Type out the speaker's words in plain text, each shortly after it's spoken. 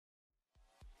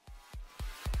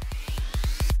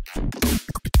What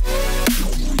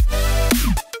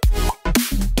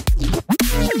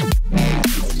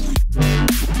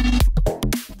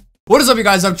is up, you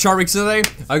guys? I'm Charmx. Today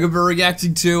I'm going to be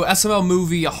reacting to SML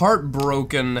Movie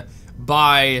Heartbroken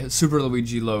by Super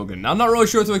Luigi Logan. Now, I'm not really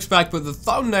sure what to expect, but the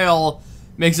thumbnail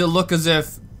makes it look as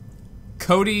if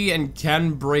Cody and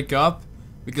Ken break up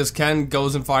because Ken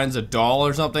goes and finds a doll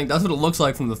or something. That's what it looks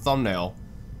like from the thumbnail.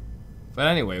 But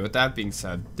anyway, with that being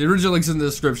said, the original link's in the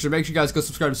description. Make sure you guys go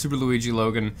subscribe to Super Luigi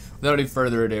Logan. Without any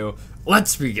further ado,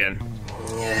 let's begin.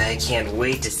 I can't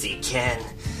wait to see Ken.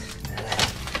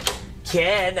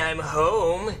 Ken, I'm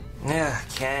home.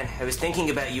 Ken, I was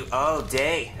thinking about you all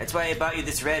day. That's why I bought you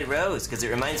this red rose, because it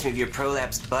reminds me of your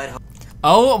prolapsed butthole.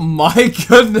 Oh my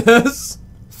goodness!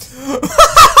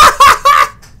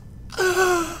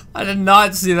 I did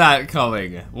not see that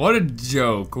coming. What a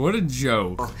joke, what a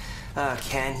joke. Oh,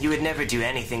 Ken, you would never do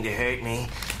anything to hurt me.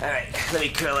 Alright, let me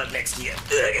curl up next to you.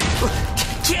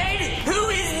 Ken, who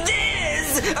is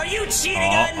this? Are you cheating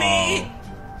on me?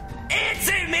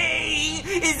 Answer me!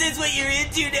 Is this what you're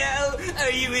into now?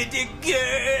 Are you into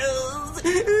girls?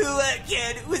 What,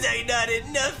 Ken? Was I not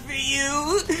enough for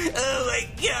you? Oh my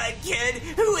god, Ken,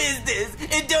 who is this?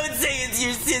 And don't say it's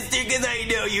your sister, because I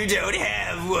know you don't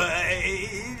have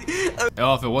one.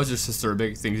 Oh, if it was your sister, it'd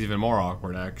make things even more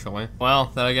awkward, actually.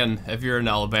 Well, then again, if you're in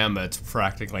Alabama, it's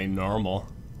practically normal.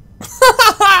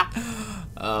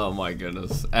 Oh my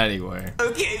goodness. Anyway.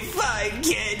 Okay, fine,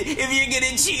 Ken. If you're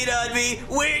gonna cheat on me,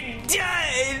 we're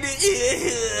done!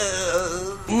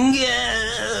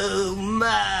 No,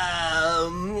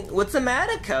 Mom. What's the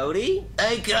matter, Cody?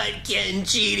 I caught Ken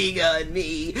cheating on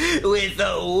me with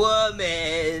a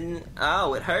woman.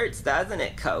 Oh, it hurts, doesn't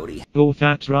it, Cody? Oh,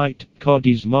 that's right.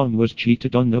 Cody's mom was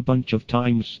cheated on a bunch of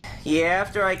times. Yeah,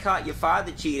 after I caught your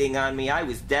father cheating on me, I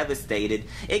was devastated.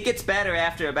 It gets better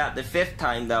after about the 5th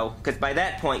time, though, because by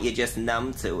that point you're just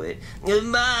numb to it.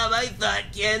 Mom, I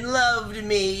thought Ken loved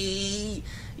me.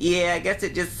 Yeah, I guess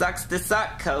it just sucks to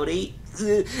suck, Cody.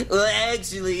 Well,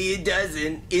 actually, it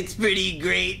doesn't. It's pretty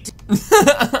great.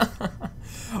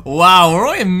 Wow, we're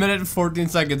only a minute and 14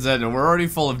 seconds in, and we're already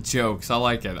full of jokes. I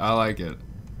like it. I like it.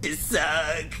 You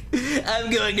suck. I'm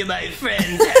going to my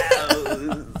friend's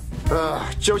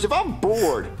house. Joseph, I'm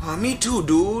bored. Me too,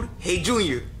 dude. Hey,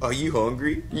 Junior, are you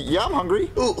hungry? Yeah, I'm hungry.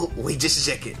 Oh, wait just a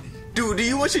second. Dude, do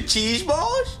you want some cheese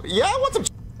balls? Yeah, I want some.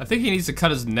 I think he needs to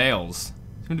cut his nails.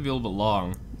 They seem to be a little bit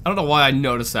long. I don't know why I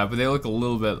noticed that, but they look a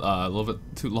little bit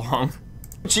too long.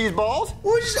 Cheese balls?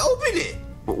 Well, just open it.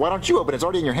 But why don't you open it? It's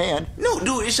already in your hand. No,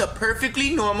 dude, it's a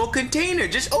perfectly normal container.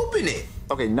 Just open it.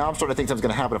 Okay, now I'm starting to think something's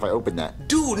gonna happen if I open that.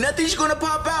 Dude, nothing's gonna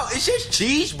pop out. It says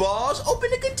cheese balls. Open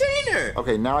the container.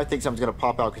 Okay, now I think something's gonna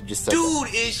pop out because you just said Dude,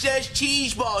 that. it says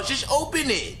cheese balls. Just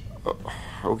open it.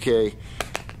 Okay.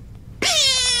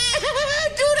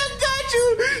 Dude, I got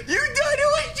you. You thought it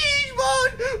was cheese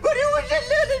balls, but it was a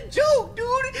little joke, dude.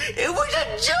 It was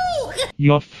a joke.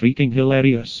 You're freaking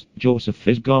hilarious. Joseph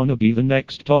is gonna be the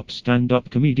next top stand-up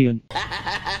comedian.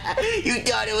 You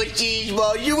thought it was cheese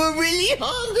balls. You were really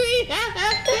hungry.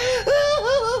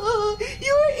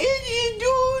 You're an idiot,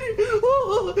 dude.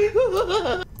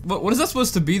 What is that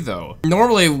supposed to be, though?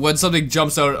 Normally, when something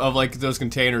jumps out of, like, those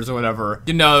containers or whatever,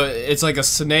 you know, it's like a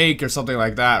snake or something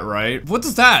like that, right? What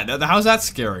is that? How's that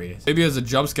scary? Maybe as a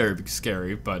jump scare, it'd be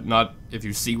scary, but not if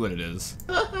you see what it is.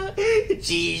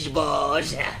 Cheese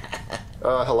balls.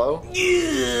 Hello?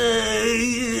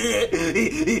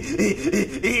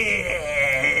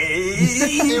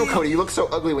 Ew, Cody, you look so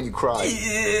ugly when you cry.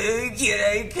 Can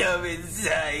I come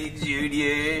inside,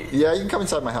 Junior? Yeah, you can come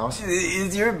inside my house.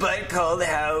 Is your butt called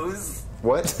house?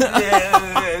 What?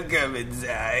 Come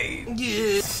inside.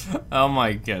 Oh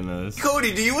my goodness.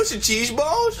 Cody, do you want some cheese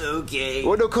balls? Okay.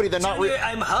 Well, no, Cody, they're not Junior,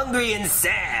 I'm hungry and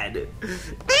sad.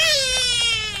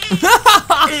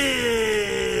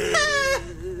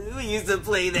 We used to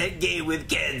play that game with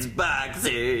Ken's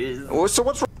boxers. Well, so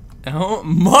what's wrong? Oh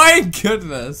my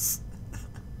goodness.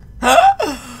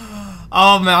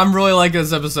 Oh man, I'm really liking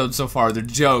this episode so far. The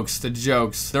jokes.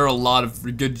 There are a lot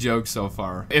of good jokes so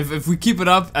far. If we keep it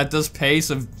up at this pace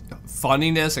of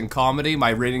funniness and comedy, my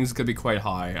ratings could be quite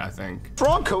high, I think. What's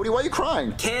wrong, Cody? Why are you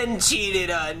crying? Ken cheated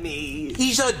on me.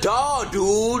 He's a doll,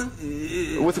 dude.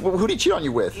 Who did he cheat on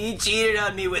you with? He cheated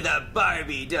on me with a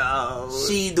Barbie doll.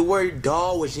 See, the word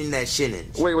doll was in that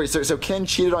sentence. Wait, so Ken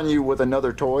cheated on you with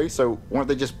another toy? So weren't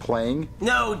they just playing?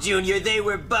 No, Junior, they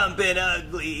were bumping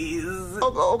uglies.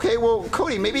 Oh, okay, well,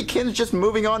 Cody, maybe Ken's just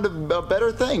moving on to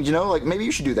better things, you know? Like, maybe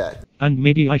you should do that. And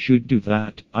maybe I should do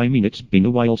that. I mean, it's been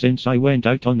a while since I went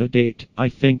out on a date. date. I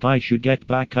think I should get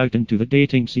back out into the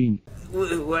dating scene.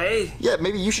 What? Yeah,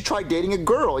 maybe you should try dating a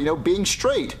girl, you know, being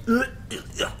straight.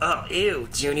 Oh, ew,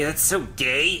 Junior, that's so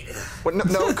gay. Well,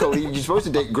 no, Cody, you're supposed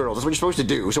to date girls. That's what you're supposed to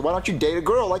do. So why don't you date a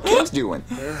girl like Ken's doing?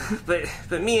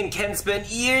 But me and Ken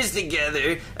spent years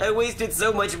together. I wasted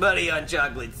so much money on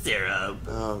chocolate syrup.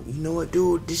 You know what,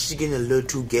 dude? This is getting a little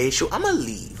too gay, so I'm gonna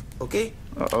leave, okay?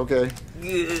 Okay.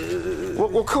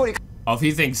 Well, Cody... Oh, if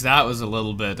he thinks that was a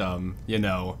little bit, you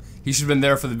know, he should have been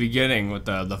there for the beginning with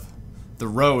the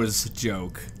rose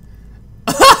joke.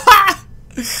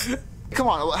 Come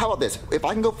on, how about this? If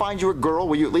I can go find you a girl,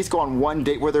 will you at least go on one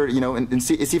date with her, you know, and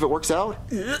see if it works out?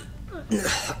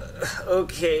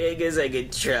 Okay, I guess I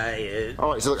could try it.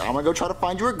 Alright, so look, I'm gonna go try to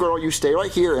find you a girl. You stay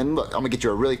right here, and look, I'm gonna get you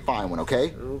a really fine one,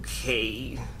 okay?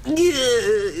 Okay.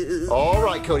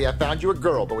 Alright, Cody, I found you a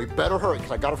girl, but we better hurry,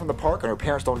 because I got her from the park, and her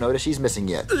parents don't notice she's missing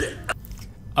yet.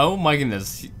 Oh my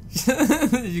goodness.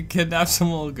 You kidnapped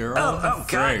some little girl? Oh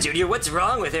God, Junior, what's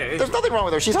wrong with her? There's nothing wrong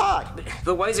with her, she's hot!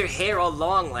 But why is her hair all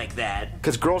long like that?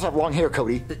 Because girls have long hair,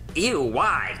 Cody. Ew,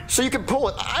 why? So you can pull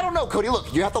it. I don't know, Cody,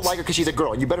 look, you have to like her because she's a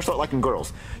girl, and you better start liking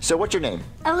girls. So what's your name?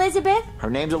 Elizabeth? Her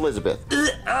name's Elizabeth.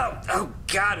 Oh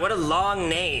God, what a long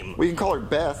name. We can call her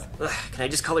Beth. Can I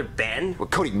just call her Ben? Well,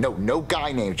 Cody, no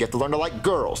guy names. You have to learn to like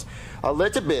girls.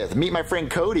 Elizabeth, meet my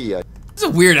friend Cody. It's a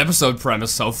weird episode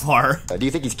premise so far. Do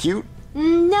you think he's cute?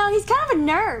 No, he's kind of a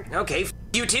nerd. Okay,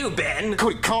 you too, Ben.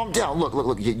 Cody, calm down.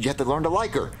 Look, you have to learn to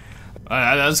like her.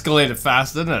 That escalated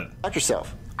fast, didn't it? Like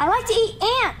yourself. I like to eat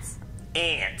ants.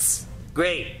 Ants.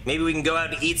 Great. Maybe we can go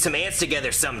out and eat some ants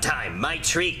together sometime. My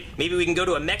treat. Maybe we can go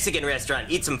to a Mexican restaurant,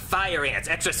 eat some fire ants,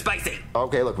 extra spicy.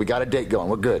 Okay, look, we got a date going.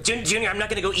 We're good. Junior, I'm not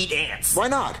gonna go eat ants. Why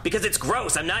not? Because it's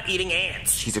gross. I'm not eating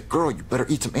ants. She's a girl. You better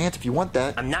eat some ants if you want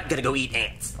that. I'm not gonna go eat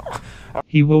ants.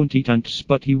 He won't eat ants,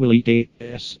 but he will eat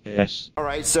ASS.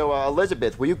 Alright, so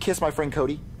Elizabeth, will you kiss my friend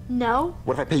Cody? No.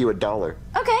 What if I pay you $1?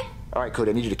 Okay. Alright,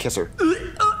 Cody, I need you to kiss her.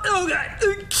 Oh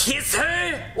God, kiss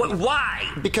her? Why?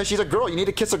 Because she's a girl. You need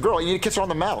to kiss a girl. You need to kiss her on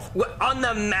the mouth. What, on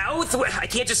the mouth? What, I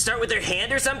can't just start with her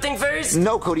hand or something first?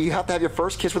 No, Cody, you have to have your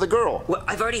first kiss with a girl. Well,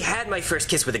 I've already had my first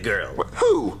kiss with a girl.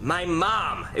 Who? My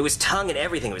mom. It was tongue and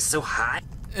everything. It was so hot.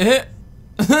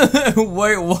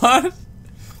 Wait, what?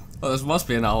 Oh, this must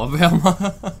be in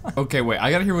Alabama. Okay, wait, I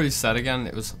gotta hear what he said again.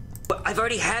 It was... Well, I've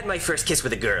already had my first kiss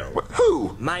with a girl.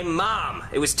 Who? My mom.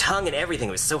 It was tongue and everything.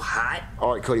 It was so hot.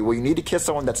 Alright, Cody, well, you need to kiss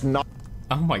someone that's not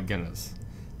Oh my goodness.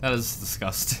 That is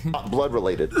disgusting. blood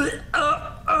related.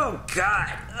 Oh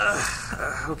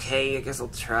God. Okay, I guess I'll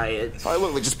try it. Alright,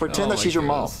 look, just pretend Oh that my she's your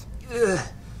mom. goodness.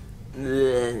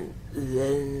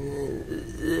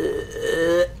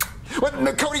 What?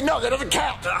 No, Cody, no, that doesn't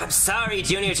count. I'm sorry,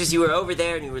 Junior. It's just you were over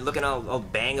there and you were looking all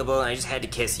bangable, and I just had to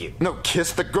kiss you. No,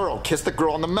 kiss the girl. Kiss the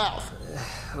girl on the mouth.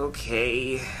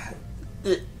 Okay.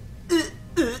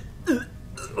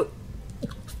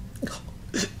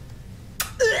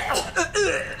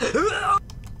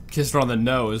 Kissed her on the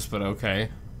nose, but okay.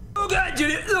 Oh God,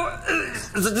 Junior.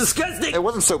 It's disgusting. It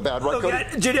wasn't so bad, right, Oh Cody?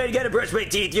 God, Junior, I gotta brush my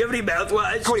teeth. Do you have any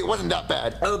mouthwash? Cody, it wasn't that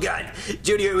bad. Oh God,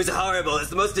 Junior, it was horrible. It's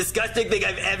the most disgusting thing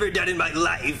I've ever done in my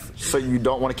life. So you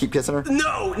don't want to keep kissing her?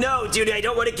 No, Junior, I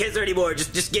don't want to kiss her anymore.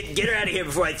 Just get her out of here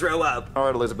before I throw up.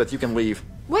 Alright, Elizabeth, you can leave.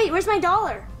 Wait, where's my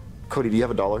dollar? Cody, do you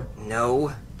have $1?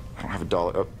 No. I don't have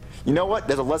 $1. Oh. You know what?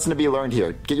 There's a lesson to be learned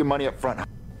here. Get your money up front.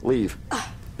 Leave.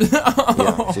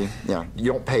 Yeah, see? Yeah,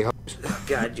 you don't pay hoes. Oh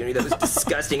God, Junior, that was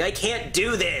disgusting. I can't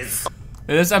do this.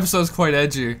 This episode's quite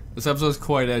edgy.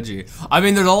 I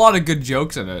mean, there's a lot of good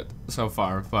jokes in it so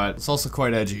far, but it's also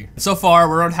quite edgy. So far,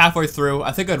 we're around halfway through.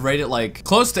 I think I'd rate it like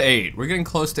close to 8. We're getting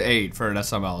close to 8 for an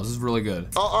SML. This is really good.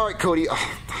 Oh, alright, Cody.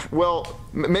 Well,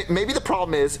 maybe the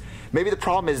problem is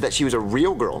that she was a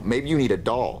real girl. Maybe you need a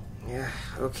doll. Yeah,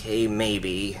 okay,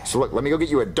 maybe. So look, let me go get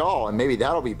you a doll, and maybe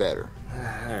that'll be better.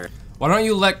 Why don't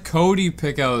you let Cody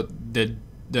pick out the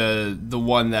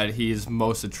one that he's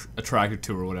most attracted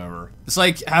to or whatever? It's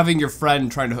like having your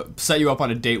friend trying to set you up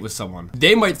on a date with someone.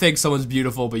 They might think someone's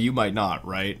beautiful, but you might not,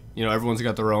 right? You know, everyone's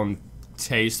got their own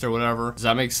taste or whatever. Does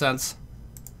that make sense?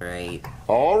 Right.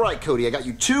 Alright, Cody, I got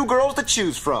you 2 girls to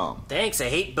choose from. Thanks, I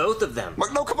hate both of them.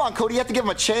 No, come on, Cody, you have to give them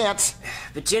a chance.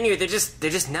 But Junior, they're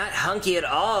just not hunky at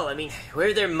all. I mean, where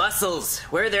are their muscles?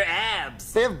 Where are their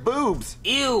abs? They have boobs.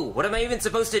 Ew, what am I even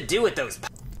supposed to do with those?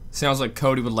 Sounds like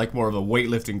Cody would like more of a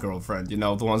weightlifting girlfriend, you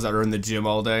know, the ones that are in the gym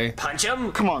all day. Punch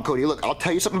him? Come on, Cody, look, I'll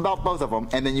tell you something about both of them,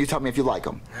 and then you tell me if you like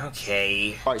them.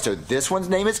 Okay. All right, so this one's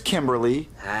name is Kimberly.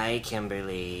 Hi,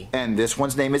 Kimberly. And this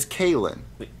one's name is Kaylin.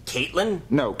 Caitlin?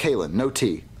 No, Kaylin, no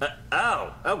T.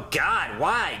 Oh God,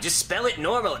 why? Just spell it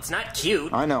normal, it's not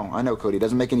cute. I know, Cody, it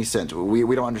doesn't make any sense.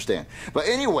 We don't understand. But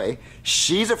anyway,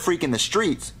 she's a freak in the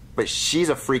streets, but she's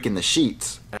a freak in the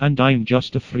sheets. And I'm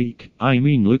just a freak. I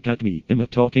mean, look at me. I'm a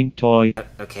talking toy.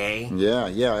 Okay. Yeah,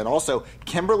 and also,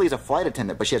 Kimberly's a flight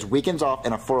attendant, but she has weekends off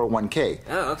and a 401k.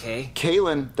 Oh, okay.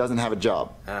 Kaylin doesn't have a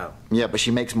job. Oh. Yeah, but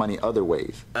she makes money other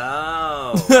ways.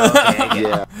 Oh, okay.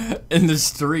 Yeah. In the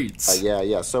streets.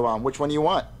 Yeah. So, which one do you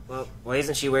want? Well, why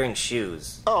isn't she wearing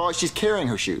shoes? Oh, she's carrying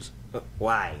her shoes.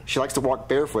 Why? She likes to walk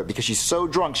barefoot because she's so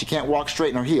drunk she can't walk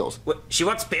straight in her heels. What, she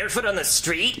walks barefoot on the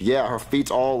street? Yeah, her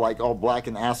feet's all black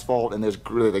and asphalt, and there's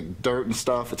like dirt and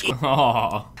stuff. It's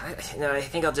Oh. I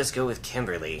think I'll just go with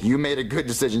Kimberly. You made a good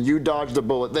decision. You dodged a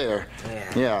bullet there.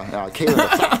 Yeah.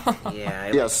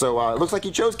 Kaylin. Yeah. So it looks like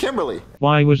you chose Kimberly.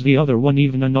 Why was the other one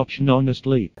even an option,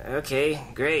 honestly? Okay,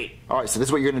 great. All right, so this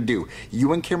is what you're gonna do.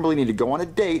 You and Kimberly need to go on a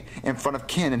date in front of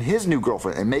Ken and his new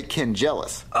girlfriend and make Ken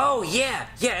jealous. Oh, yeah,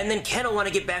 and then Ken will want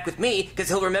to get back with me because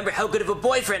he'll remember how good of a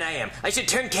boyfriend I am. I should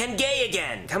turn Ken gay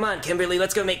again. Come on, Kimberly,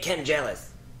 let's go make Ken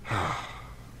jealous.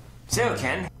 So,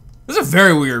 Ken. This is a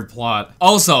very weird plot.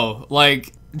 Also,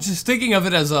 like, just thinking of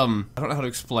it as, I don't know how to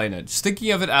explain it. Just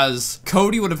thinking of it as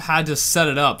Cody would have had to set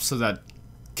it up so that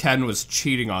Ken was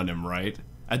cheating on him, right?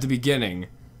 At the beginning.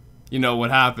 You know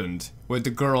what happened with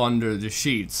the girl under the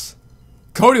sheets.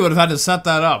 Cody would have had to set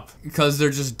that up because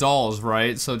they're just dolls,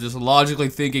 right? So just logically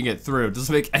thinking it through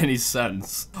doesn't make any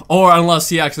sense. Or unless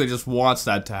he actually just wants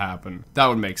that to happen. That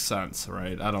would make sense,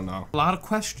 right? I don't know. A lot of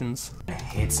questions.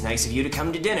 It's nice of you to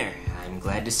come to dinner. I'm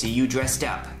glad to see you dressed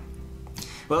up.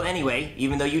 Well, anyway,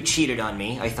 even though you cheated on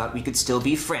me, I thought we could still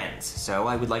be friends. So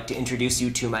I would like to introduce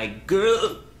you to my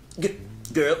girlfriend.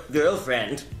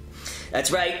 That's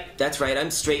right,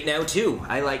 I'm straight now too.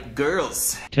 I like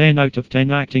girls. 10 out of 10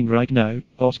 acting right now,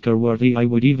 Oscar worthy I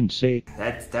would even say.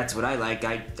 That's what I like.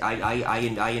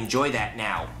 I enjoy that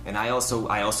now. And I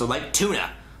also like tuna.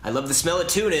 I love the smell of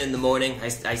tuna in the morning. I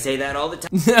say that all the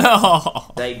time.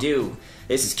 No. I do.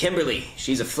 This is Kimberly.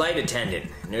 She's a flight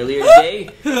attendant. And earlier today,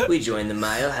 we joined the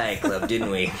Mile High Club, didn't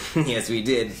we? Yes, we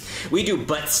did. We do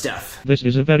butt stuff. This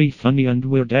is a very funny and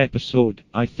weird episode.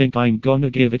 I think I'm gonna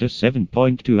give it a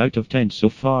 7.2 out of 10 so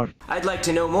far. I'd like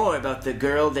to know more about the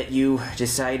girl that you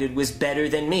decided was better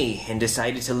than me and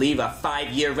decided to leave a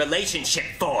 5-year relationship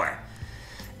for.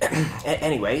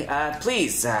 Anyway,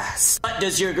 please, what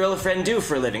does your girlfriend do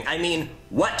for a living? I mean,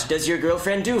 what does your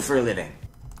girlfriend do for a living?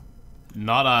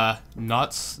 Not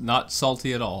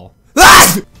salty at all.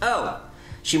 Oh,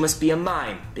 she must be a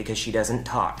mime because she doesn't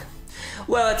talk.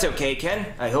 Well, that's okay, Ken.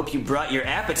 I hope you brought your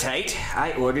appetite.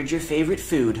 I ordered your favorite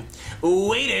food.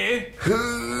 Waiter!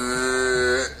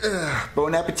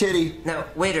 Bon appetit. Now,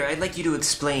 waiter, I'd like you to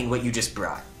explain what you just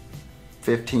brought.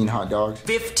 15 hot dogs.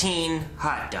 15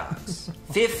 hot dogs.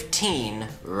 15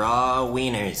 raw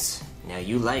wieners. Now,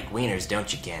 you like wieners,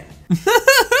 don't you, Ken? You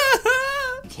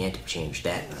can't have changed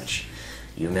that much.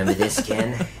 You remember this,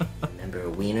 Ken? Remember a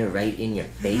wiener right in your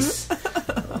face?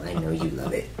 Oh, I know you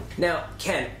love it. Now,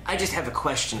 Ken, I just have a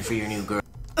question for your new girl.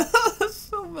 That's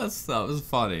so messed up. It's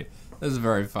funny. This is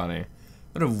very funny.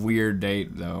 What a weird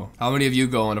date, though. How many of you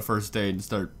go on a first date and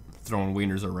start throwing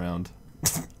wieners around?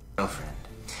 Girlfriend.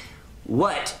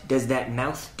 What does that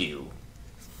mouth do?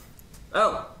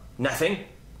 Oh, nothing?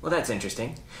 Well, that's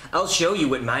interesting. I'll show you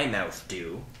what my mouth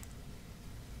do.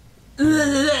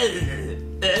 This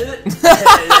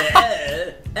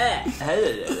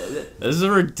is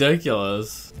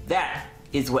ridiculous. That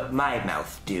is what my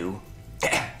mouth do.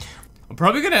 I'm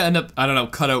probably gonna end up, I don't know,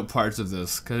 cut out parts of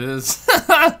this, because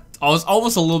it's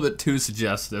almost a little bit too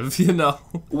suggestive, you know?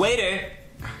 Waiter,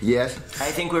 Yes.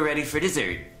 I think we're ready for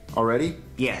dessert. Already?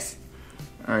 Yes.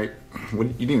 All right. You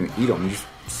didn't even eat them. You just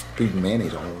spewed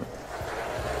mayonnaise all over it.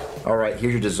 All right,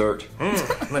 here's your dessert.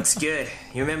 Looks good.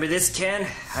 You remember this, Ken?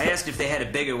 I asked if they had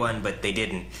a bigger one, but they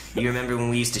didn't. You remember when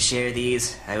we used to share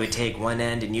these? I would take one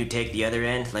end and you'd take the other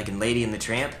end, like in Lady and the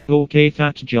Tramp? Okay,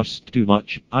 that's just too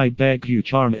much. I beg you,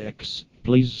 Charmx,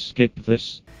 please skip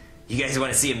this. You guys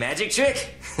want to see a magic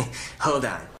trick? Hold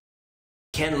on.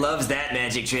 Ken loves that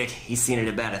magic trick. He's seen it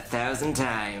about 1,000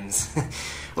 times.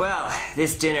 Well,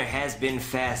 this dinner has been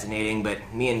fascinating, but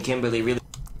me and Kimberly really...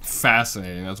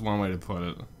 Fascinating, that's one way to put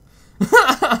it.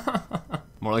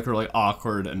 More like really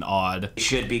awkward and odd.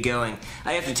 should be going.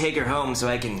 I have to take her home so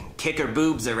I can kick her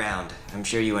boobs around. I'm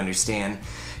sure you understand.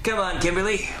 Come on,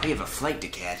 Kimberly. We have a flight to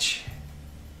catch.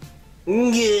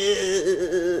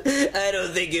 I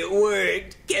don't think it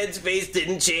worked. Ken's face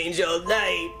didn't change all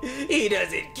night. He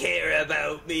doesn't care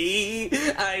about me.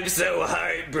 I'm so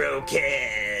heartbroken.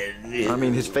 I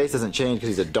mean, his face doesn't change because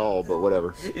he's a doll, but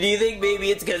whatever. Do you think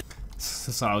maybe it's because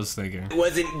That's what I was thinking. it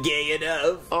wasn't gay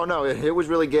enough? Oh no, it was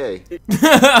really gay.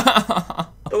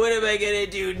 What am I gonna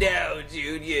do now,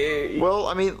 Junior? Well,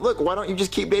 I mean, look, why don't you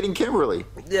just keep dating Kimberly?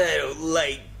 I don't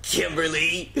like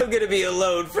Kimberly. I'm gonna be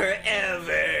alone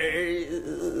forever.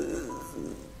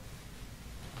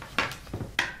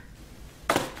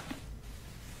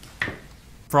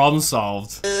 Problem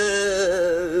solved.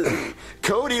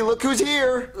 Cody, look who's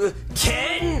here!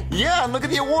 Ken? Yeah, and look at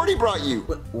the award he brought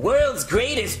you! World's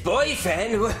greatest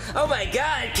boyfriend? Oh my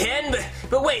god, Ken!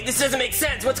 But wait, this doesn't make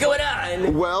sense. What's going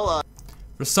on? Well,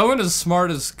 For someone as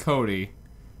smart as Cody,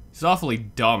 he's awfully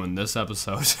dumb in this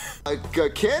episode.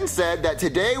 Ken said that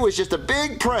today was just a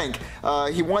big prank.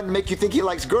 He wanted to make you think he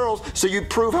likes girls so you'd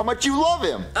prove how much you love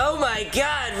him. Oh my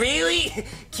god, really?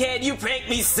 Ken, you pranked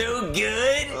me so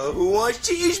good? Who wants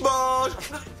cheese balls?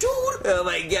 Dude. Oh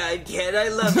my god, Ken, I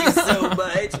love you so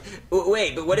much.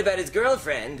 Wait, but what about his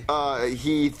girlfriend?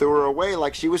 He threw her away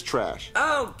like she was trash.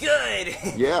 Oh, good.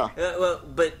 Yeah.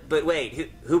 But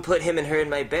wait, who put him and her in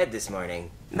my bed this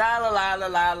morning? La la la la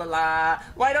la la la.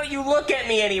 Why don't you look at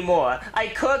me anymore? I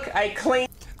cook, I clean.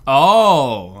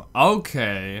 Oh,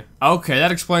 okay. Okay,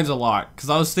 that explains a lot. Because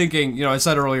I was thinking, you know, I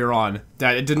said earlier on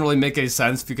that it didn't really make any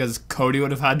sense because Cody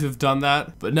would have had to have done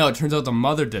that. But no, it turns out the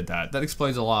mother did that. That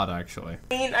explains a lot, actually.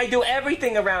 I do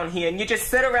everything around here and you just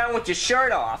sit around with your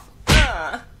shirt off.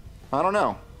 I don't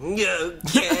know. No,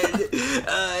 Ken.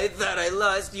 I thought I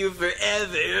lost you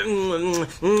forever.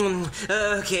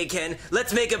 Okay, Ken,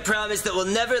 let's make a promise that we'll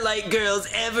never like girls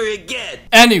ever again.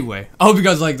 Anyway, I hope you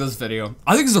guys like this video.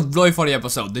 I think it's a really funny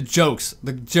episode. The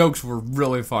jokes were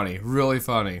really funny. Really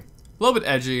funny. A little bit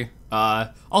edgy.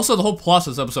 Also, the whole plus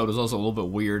of this episode is also a little bit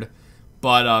weird.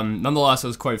 But, nonetheless, it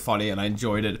was quite funny, and I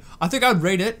enjoyed it. I think I'd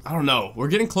rate it, I don't know, we're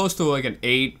getting close to, like, an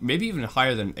 8, maybe even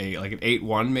higher than 8, like an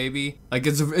 8.1, maybe. Like,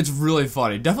 it's really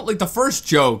funny. Definitely, the first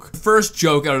joke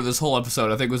out of this whole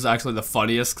episode, I think, was actually the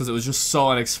funniest, because it was just so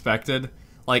unexpected.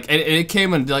 Like, and it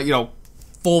came in, like, you know,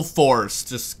 full force,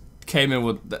 just came in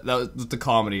with, with the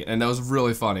comedy, and that was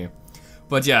really funny.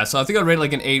 But, yeah, so I think I'd rate it,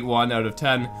 like, an 8.1 out of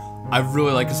 10. I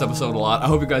really like this episode a lot. I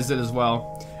hope you guys did as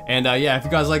well. And yeah, if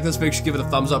you guys like this, make sure you give it a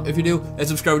thumbs up if you do, and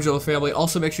subscribe to the family.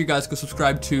 Also, make sure you guys go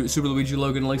subscribe to Super Luigi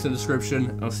Logan, links in the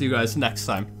description. I'll see you guys next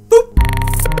time. Boop!